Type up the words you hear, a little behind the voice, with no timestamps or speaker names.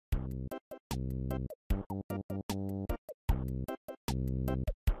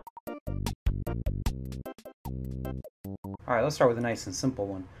All right, let's start with a nice and simple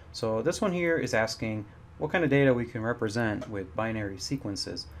one. So this one here is asking what kind of data we can represent with binary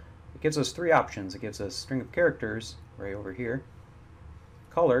sequences. It gives us three options. It gives us string of characters right over here,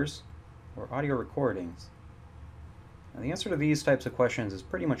 colors, or audio recordings. Now the answer to these types of questions is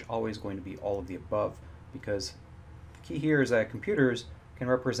pretty much always going to be all of the above, because the key here is that computers can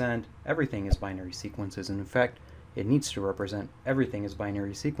represent everything as binary sequences, and in fact it needs to represent everything as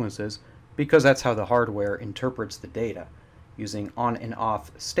binary sequences because that's how the hardware interprets the data, using on and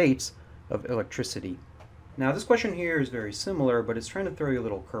off states of electricity. Now this question here is very similar, but it's trying to throw you a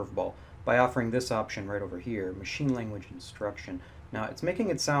little curveball by offering this option right over here, machine language instruction. Now it's making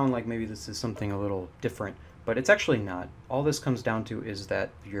it sound like maybe this is something a little different, but it's actually not. All this comes down to is that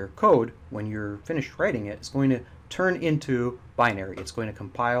your code, when you're finished writing it, is going to turn into binary. It's going to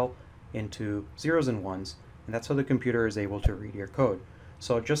compile into zeros and ones, and that's how the computer is able to read your code.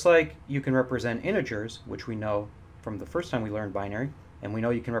 So just like you can represent integers, which we know from the first time we learned binary, and we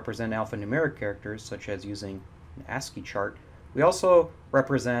know you can represent alphanumeric characters, such as using an ASCII chart, we also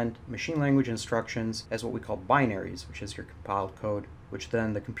represent machine language instructions as what we call binaries, which is your compiled code, which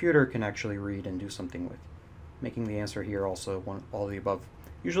then the computer can actually read and do something with, making the answer here also all of the above.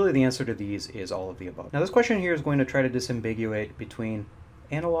 Usually the answer to these is all of the above. Now this question here is going to try to disambiguate between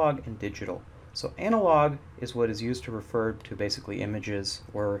analog and digital. So analog is what is used to refer to basically images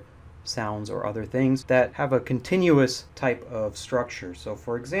or sounds or other things that have a continuous type of structure. So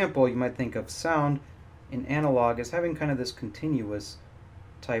for example, you might think of sound in analog as having kind of this continuous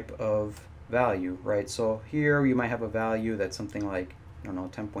type of value, right? So here you might have a value that's something like, I don't know,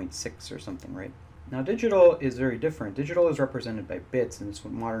 10.6 or something, right? Now digital is very different. Digital is represented by bits, and it's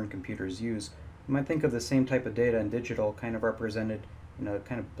what modern computers use. You might think of the same type of data in digital kind of represented in a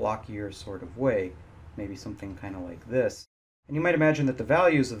kind of blockier sort of way, maybe something kind of like this. And you might imagine that the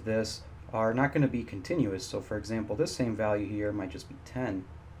values of this are not going to be continuous. So for example, this same value here might just be 10.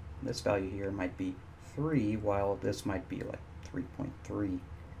 This value here might be 3, while this might be like 3.3,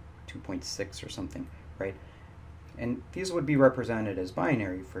 2.6 or something, right? And these would be represented as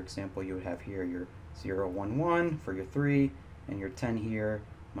binary. For example, you would have here your 0, 1, 1 for your 3, and your 10 here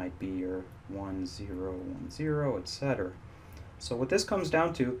might be your 1, 0, 1, 0, etc. So what this comes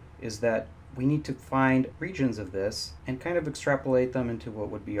down to is that we need to find regions of this and kind of extrapolate them into what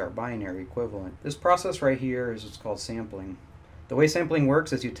would be our binary equivalent. This process right here is what's called sampling. The way sampling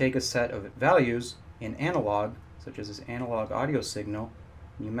works is you take a set of values in analog, such as this analog audio signal,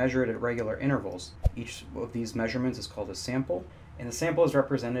 and you measure it at regular intervals. Each of these measurements is called a sample, and the sample is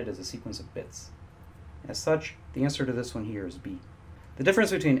represented as a sequence of bits. As such, the answer to this one here is B. The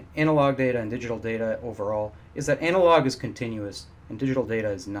difference between analog data and digital data overall is that analog is continuous and digital data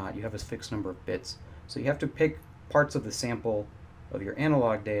is not. You have a fixed number of bits. So you have to pick parts of the sample of your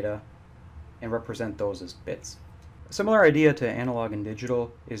analog data and represent those as bits. A similar idea to analog and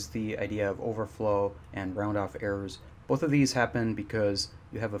digital is the idea of overflow and round-off errors. Both of these happen because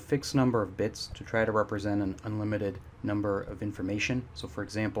you have a fixed number of bits to try to represent an unlimited number of information. So for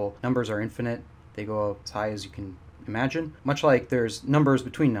example, numbers are infinite. They go as high as you can imagine. Much like there's numbers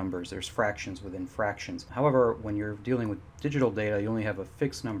between numbers, there's fractions within fractions. However, when you're dealing with digital data, you only have a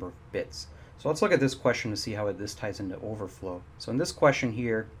fixed number of bits. So let's look at this question to see how this ties into overflow. So in this question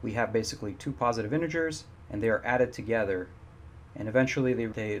here, we have basically two positive integers, and they are added together, and eventually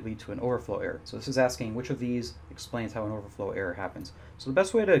they lead to an overflow error. So this is asking which of these explains how an overflow error happens. So the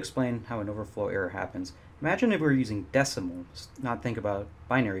best way to explain how an overflow error happens, imagine if we were using decimals, not think about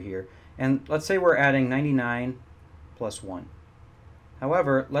binary here, and let's say we're adding 99 plus 1.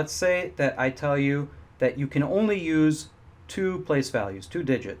 However, let's say that I tell you that you can only use two place values, 2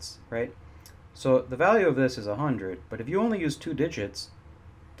 digits, right? So the value of this is 100, but if you only use 2 digits,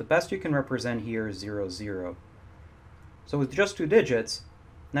 the best you can represent here is 0, 0. So with just 2 digits,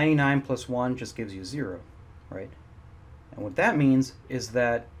 99 plus 1 just gives you 0, right? And what that means is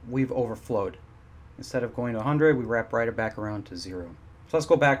that we've overflowed. Instead of going to 100, we wrap right back around to 0. So let's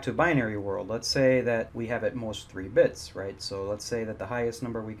go back to binary world. Let's say that we have at most 3 bits, right? So let's say that the highest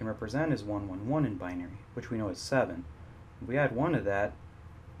number we can represent is 111 in binary, which we know is 7. If we add 1 to that,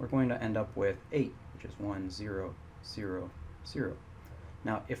 we're going to end up with 8, which is 1, 0, 0, 0.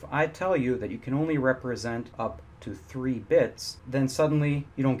 Now, if I tell you that you can only represent up to 3 bits, then suddenly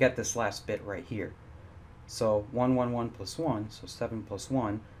you don't get this last bit right here. So 111 plus 1, so 7 plus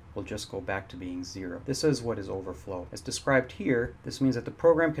 1, will just go back to being 0. This is what is overflow. As described here, this means that the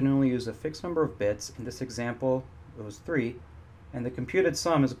program can only use a fixed number of bits. In this example, it was 3, and the computed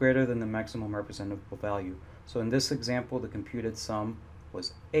sum is greater than the maximum representable value. So in this example, the computed sum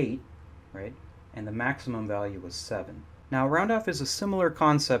was 8, right? And the maximum value was 7. Now, round-off is a similar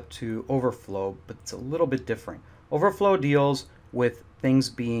concept to overflow, but it's a little bit different. Overflow deals with things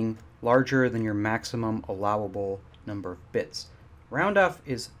being larger than your maximum allowable number of bits. Roundoff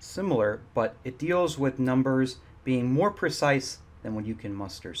is similar, but it deals with numbers being more precise than what you can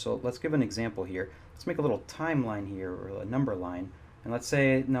muster. So let's give an example here. Let's make a little timeline here, or a number line, and let's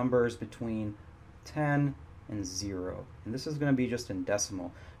say numbers between 10 and 0. And this is going to be just in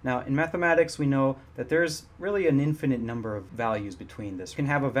decimal. Now, in mathematics, we know that there's really an infinite number of values between this. You can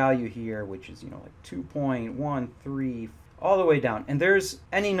have a value here, which is, like 2.13, all the way down. And there's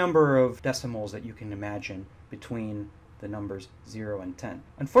any number of decimals that you can imagine between the numbers 0 and 10.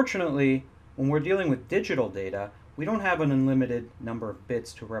 Unfortunately, when we're dealing with digital data, we don't have an unlimited number of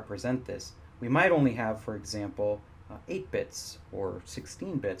bits to represent this. We might only have, for example, 8 bits, or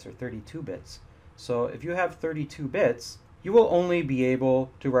 16 bits, or 32 bits. So if you have 32 bits, you will only be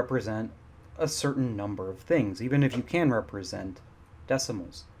able to represent a certain number of things, even if you can represent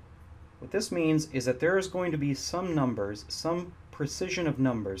decimals. What this means is that there is going to be some numbers, some precision of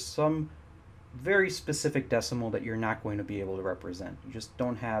numbers, some very specific decimal that you're not going to be able to represent. You just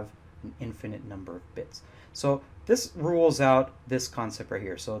don't have an infinite number of bits. So this rules out this concept right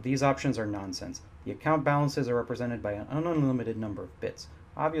here. So these options are nonsense. The account balances are represented by an unlimited number of bits.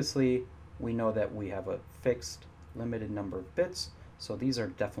 Obviously, we know that we have a fixed limited number of bits, so these are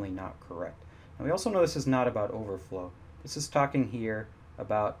definitely not correct. And we also know this is not about overflow. This is talking here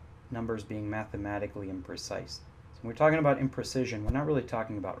about numbers being mathematically imprecise. So when we're talking about imprecision, we're not really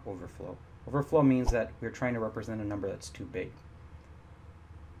talking about overflow. Overflow means that we're trying to represent a number that's too big.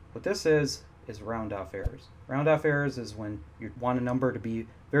 What this is round-off errors. Round-off errors is when you want a number to be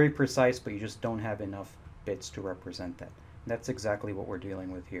very precise, but you just don't have enough bits to represent that. And that's exactly what we're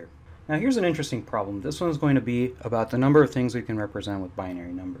dealing with here. Now here's an interesting problem. This one is going to be about the number of things we can represent with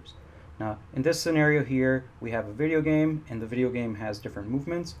binary numbers. Now in this scenario here, we have a video game, and the video game has different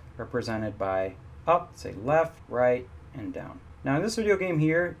movements represented by up, say left, right, and down. Now in this video game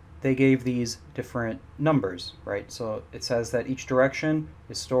here, they gave these different numbers, right? So it says that each direction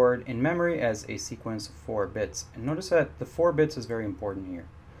is stored in memory as a sequence of 4 bits. And notice that the 4 bits is very important here.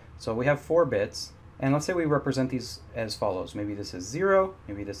 So we have 4 bits, and let's say we represent these as follows. Maybe this is 0,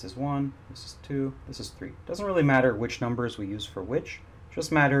 maybe this is 1, this is 2, this is 3. It doesn't really matter which numbers we use for which, it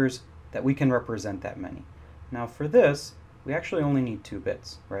just matters that we can represent that many. Now for this, we actually only need 2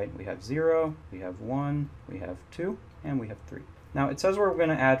 bits, right? We have 0, we have 1, we have 2, and we have 3. Now it says we're going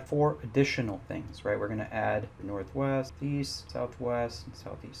to add 4 additional things, right? We're going to add northwest, east, southwest, and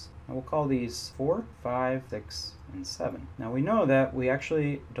southeast. And we'll call these 4, 5, 6, and 7. Now we know that we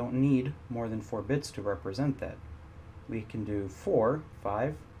actually don't need more than 4 bits to represent that. We can do 4,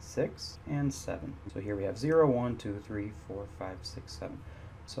 5, 6, and 7. So here we have 0, 1, 2, 3, 4, 5, 6, 7.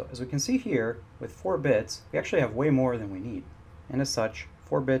 So as we can see here, with 4 bits, we actually have way more than we need. And as such,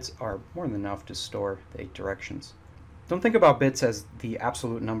 4 bits are more than enough to store the 8 directions. Don't think about bits as the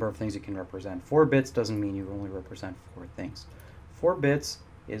absolute number of things you can represent. 4 bits doesn't mean you only represent 4 things. 4 bits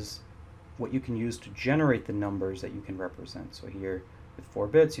is what you can use to generate the numbers that you can represent. So here, with 4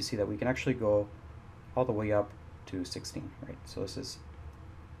 bits, you see that we can actually go all the way up to 16, right? So this is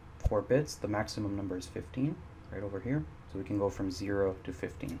 4 bits. The maximum number is 15, right over here. So we can go from 0 to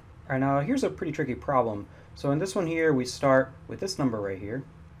 15. All right, now here's a pretty tricky problem. So in this one here, we start with this number right here,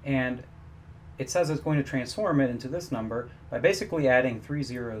 and it says it's going to transform it into this number by basically adding 3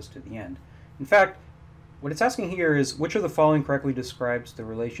 zeros to the end. In fact, what it's asking here is which of the following correctly describes the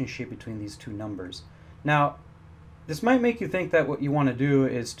relationship between these two numbers. Now, this might make you think that what you want to do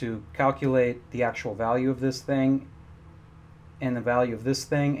is to calculate the actual value of this thing and the value of this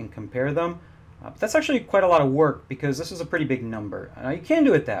thing and compare them. But that's actually quite a lot of work because this is a pretty big number. Now, you can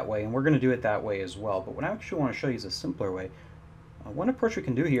do it that way, and we're going to do it that way as well. But what I actually want to show you is a simpler way. One approach we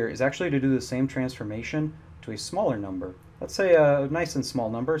can do here is actually to do the same transformation to a smaller number. Let's say a nice and small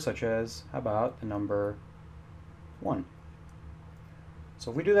number, such as, how about the number 1?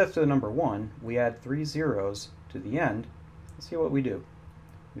 So if we do that to the number 1, we add 3 zeros to the end. Let's see what we do.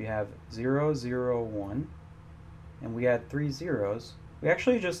 We have 0, 0, 1, and we add 3 zeros. We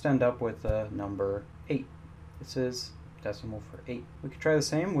actually just end up with the number 8. This is decimal for 8. We could try the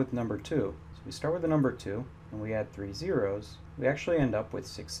same with number 2. So we start with the number 2, and we add 3 zeros. We actually end up with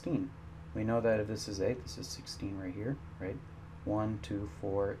 16. We know that if this is 8, this is 16 right here, right? 1, 2,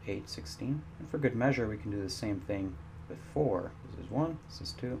 4, 8, 16. And for good measure, we can do the same thing with 4. This is 1, this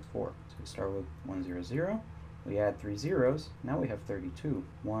is 2, 4. So we start with 1, 0, 0. We add 3 zeros. Now we have 32.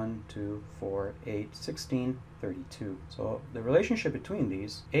 1, 2, 4, 8, 16, 32. So the relationship between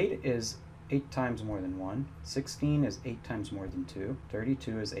these, 8 is 8 times more than 1, 16 is 8 times more than 2,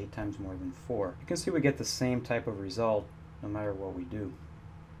 32 is 8 times more than 4. You can see we get the same type of result no matter what we do.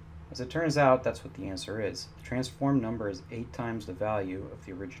 As it turns out, that's what the answer is. The transformed number is 8 times the value of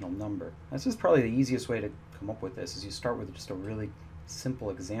the original number. This is probably the easiest way to come up with this, is you start with just a really simple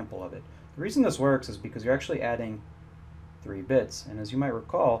example of it. The reason this works is because you're actually adding 3 bits, and as you might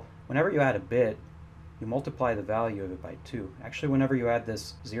recall, whenever you add a bit, you multiply the value of it by 2. Actually, whenever you add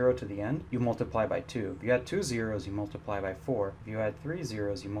this 0 to the end, you multiply by 2. If you add 2 zeros, you multiply by 4. If you add 3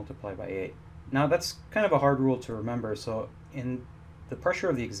 zeros, you multiply by 8. Now, that's kind of a hard rule to remember, so in the pressure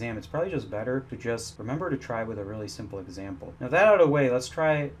of the exam, it's probably just better to just remember to try with a really simple example. Now, that out of the way, let's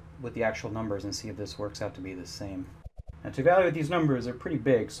try with the actual numbers and see if this works out to be the same. Now, to evaluate these numbers, they're pretty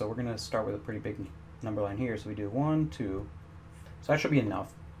big, so we're going to start with a pretty big number line here. So we do 1, 2, so that should be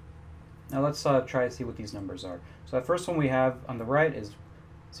enough. Now let's try to see what these numbers are. So that first one we have on the right is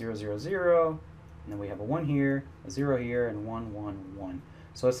 0, 0, 0, and then we have a 1 here, a 0 here, and 1, 1, 1.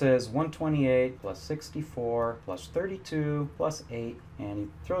 So it says 128 plus 64 plus 32 plus 8, and he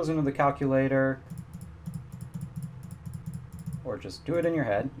throws into the calculator, or just do it in your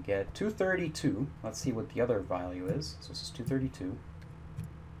head. You get 232. Let's see what the other value is. So this is 232.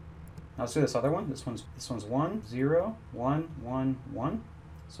 Now let's do this other one. This one's 1, 0, 1, 1, 1.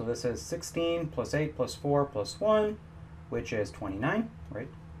 So this is 16 plus 8 plus 4 plus 1, which is 29, right?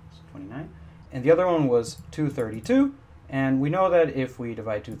 So 29. And the other one was 232. And we know that if we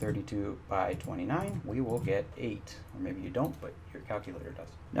divide 232 by 29, we will get 8. Or maybe you don't, but your calculator does.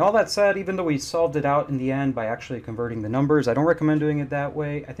 Now all that said, even though we solved it out in the end by actually converting the numbers, I don't recommend doing it that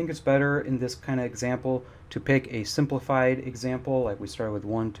way. I think it's better in this kind of example to pick a simplified example, like we started with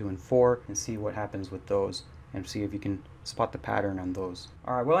 1, 2, and 4, and see what happens with those, and see if you can spot the pattern on those.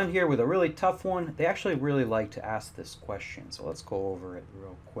 Alright, we'll end here with a really tough one. They actually really like to ask this question, so let's go over it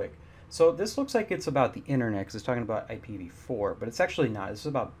real quick. So this looks like it's about the internet because it's talking about IPv4, but it's actually not. This is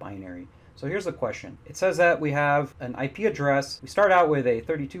about binary. So here's the question. It says that we have an IP address. We start out with a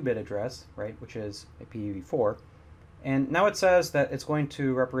 32-bit address, right, which is IPv4. And now it says that it's going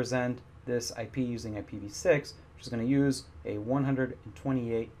to represent this IP using IPv6, which is going to use a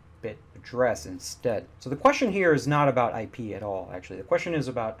 128-bit address instead. So the question here is not about IP at all, actually. The question is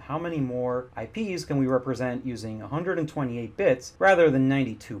about how many more IPs can we represent using 128 bits rather than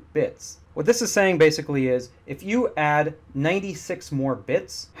 92 bits. What this is saying basically is if you add 96 more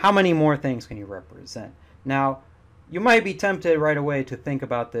bits, how many more things can you represent? Now, you might be tempted right away to think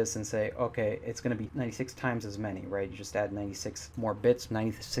about this and say, okay, it's going to be 96 times as many, right? You just add 96 more bits,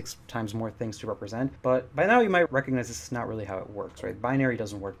 96 times more things to represent. But by now you might recognize this is not really how it works, right? Binary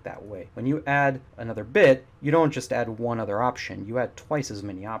doesn't work that way. When you add another bit, you don't just add one other option. You add twice as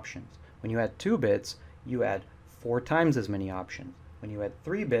many options. When you add 2 bits, you add 4 times as many options. When you add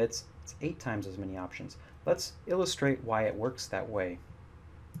 3 bits, it's 8 times as many options. Let's illustrate why it works that way.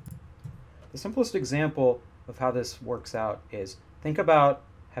 The simplest example of how this works out is think about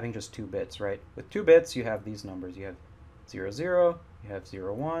having just 2 bits, right? With 2 bits, you have these numbers. You have 0, 0, you have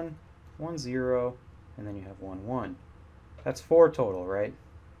 0, 1, 1, 0, and then you have 1, 1. That's 4 total, right?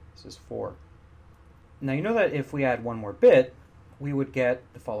 This is 4. Now you know that if we add one more bit, we would get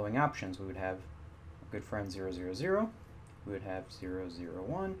the following options. We would have a good friend 0, 0, 0. We would have 0, 0,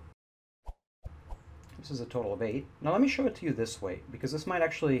 1. This is a total of 8. Now let me show it to you this way, because this might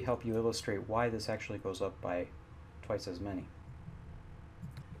actually help you illustrate why this actually goes up by twice as many.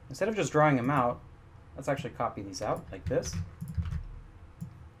 Instead of just drawing them out, let's actually copy these out like this.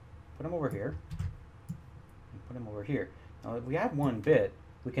 Put them over here. And put them over here. Now if we add 1 bit,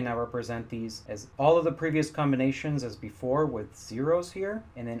 we can now represent these as all of the previous combinations as before with zeros here,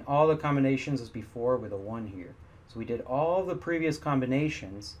 and then all the combinations as before with a 1 here. So we did all the previous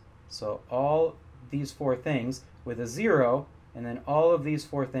combinations, so all these 4 things with a 0, and then all of these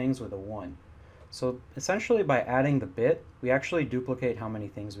 4 things with a 1. So essentially by adding the bit, we actually duplicate how many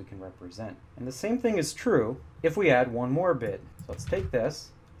things we can represent. And the same thing is true if we add one more bit. So let's take this,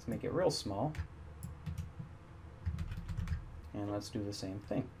 let's make it real small, and let's do the same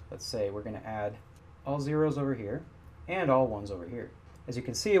thing. Let's say we're going to add all zeros over here and all ones over here. As you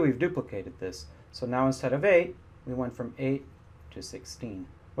can see, we've duplicated this. So now instead of 8, we went from 8 to 16.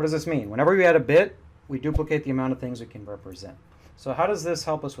 What does this mean? Whenever we add a bit, we duplicate the amount of things we can represent. So how does this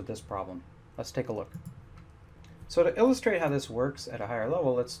help us with this problem? Let's take a look. So to illustrate how this works at a higher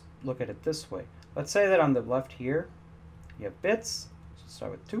level, let's look at it this way. Let's say that on the left here, you have bits, so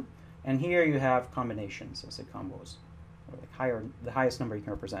start with 2, and here you have combinations, let's say combos, or like the highest number you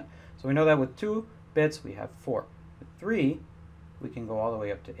can represent. So we know that with 2 bits, we have 4. With 3, we can go all the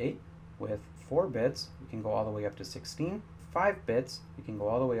way up to 8. With 4 bits, we can go all the way up to 16. 5 bits, we can go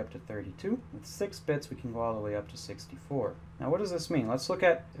all the way up to 32. With 6 bits, we can go all the way up to 64. Now what does this mean? Let's look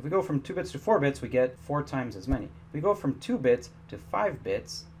at, if we go from 2 bits to 4 bits, we get 4 times as many. If we go from 2 bits to 5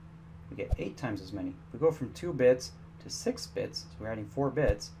 bits, we get 8 times as many. If we go from 2 bits to 6 bits, so we're adding 4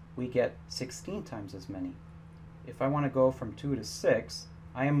 bits, we get 16 times as many. If I want to go from 2 to 6,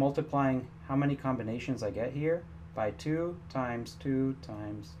 I am multiplying how many combinations I get here by 2 times 2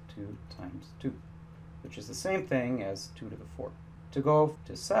 times 2 times 2, which is the same thing as 2 to the 4. To go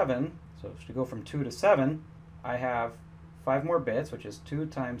to 7, so to go from 2 to 7, I have 5 more bits, which is 2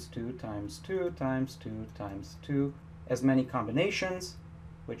 times 2 times 2 times 2 times 2, as many combinations,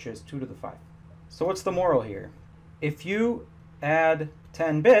 which is 2 to the 5. So what's the moral here? If you add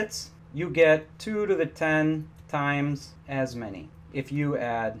 10 bits, you get 2 to the 10 times as many. If you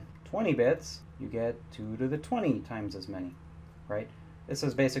add 20 bits, you get 2 to the 20 times as many, right? This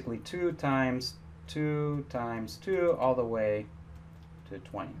is basically 2 times 2 times 2 all the way to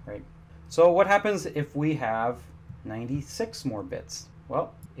 20, right? So what happens if we have 96 more bits?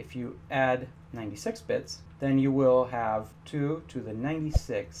 Well, if you add 96 bits, then you will have 2 to the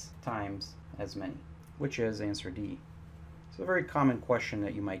 96 times as many, which is answer D. It's a very common question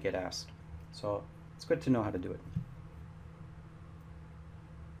that you might get asked. So it's good to know how to do it.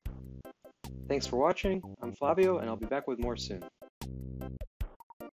 Thanks for watching. I'm Flavio, and I'll be back with more soon.